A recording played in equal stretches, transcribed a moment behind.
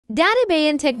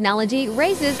DataBeyond Technology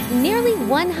raises nearly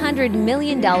 $100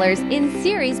 million in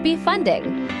Series B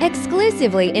funding,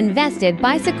 exclusively invested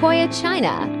by Sequoia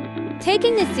China.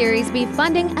 Taking the Series B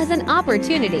funding as an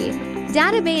opportunity,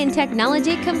 DataBeyond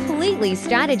Technology completely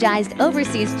strategized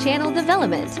overseas channel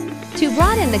development to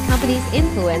broaden the company's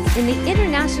influence in the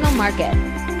international market,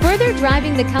 further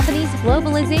driving the company's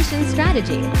globalization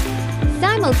strategy.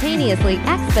 Simultaneously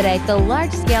expedite the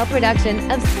large-scale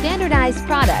production of standardized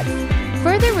products,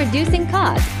 further reducing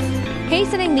costs,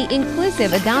 hastening the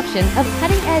inclusive adoption of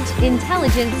cutting-edge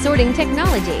intelligent sorting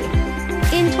technology.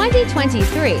 In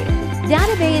 2023,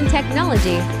 DataBeyond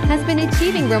Technology has been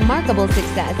achieving remarkable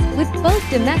success with both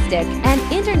domestic and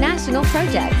international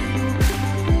projects.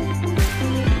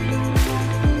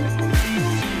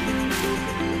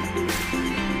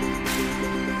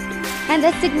 And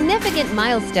a significant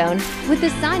milestone with the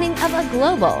signing of a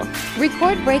global,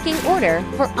 record-breaking order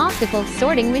for optical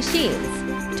sorting machines,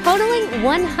 totaling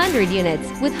 100 units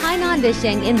with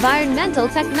Hainan environmental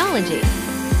technology.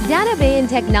 DataBeyond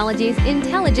Technology's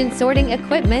intelligent sorting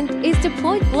equipment is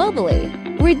deployed globally,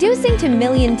 reducing to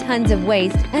million tons of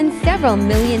waste and several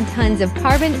million tons of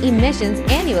carbon emissions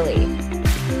annually.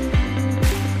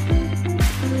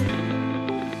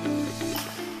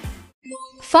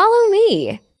 Follow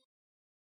me.